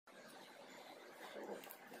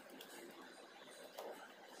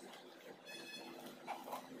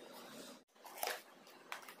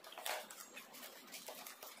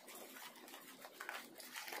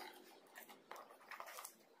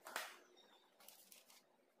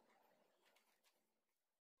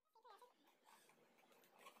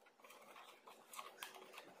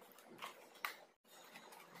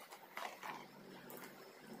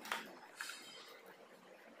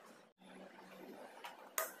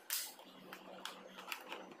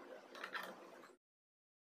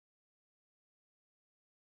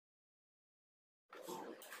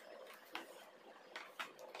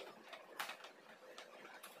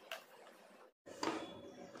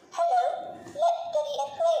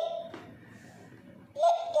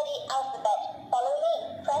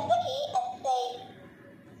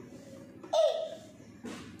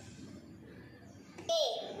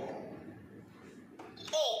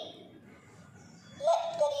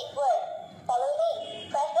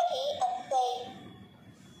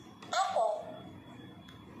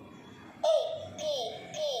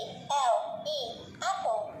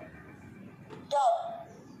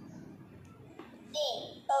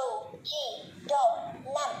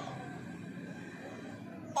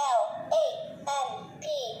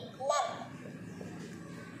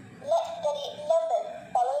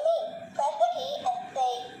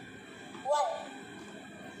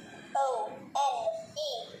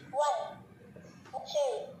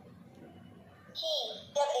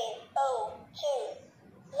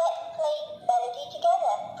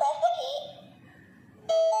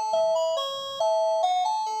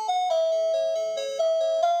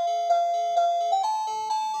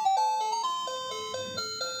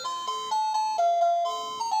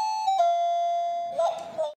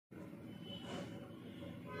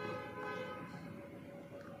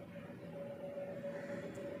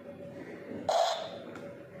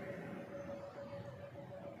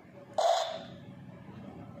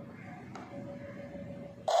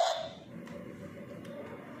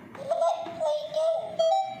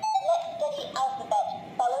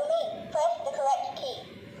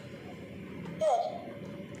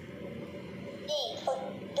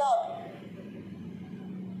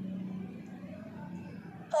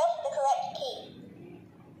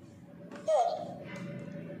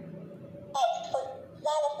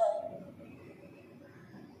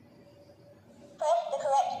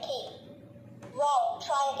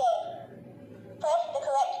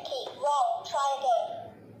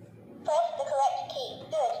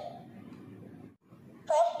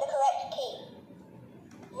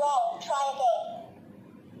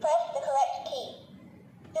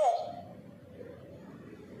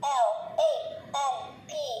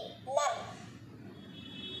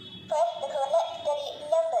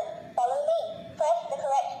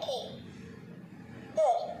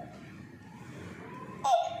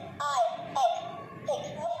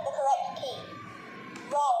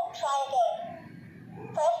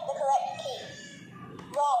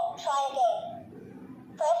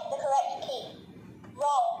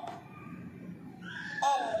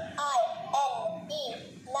N-I-N-E,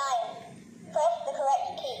 9. Press the correct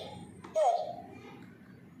key. Good.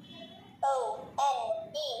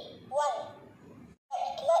 O-N-E, 1.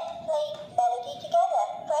 Let's play melody together.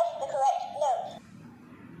 Press the correct note.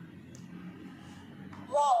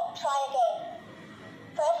 Wrong. Try again.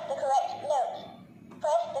 Press the correct note.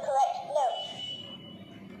 Press the correct note.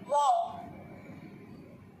 Wrong.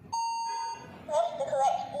 Press the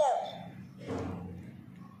correct note.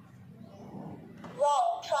 Wrong.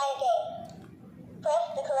 Try again. Press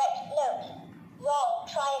the correct note. Wrong.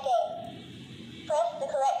 Try again. Press the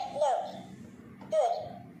correct note. Good.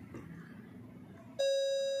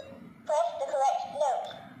 Press the correct note.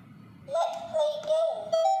 Let's play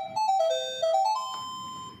games.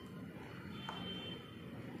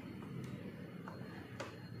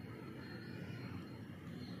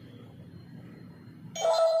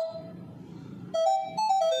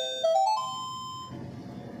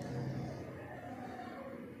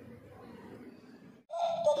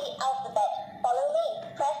 Let's study alphabet. Follow me.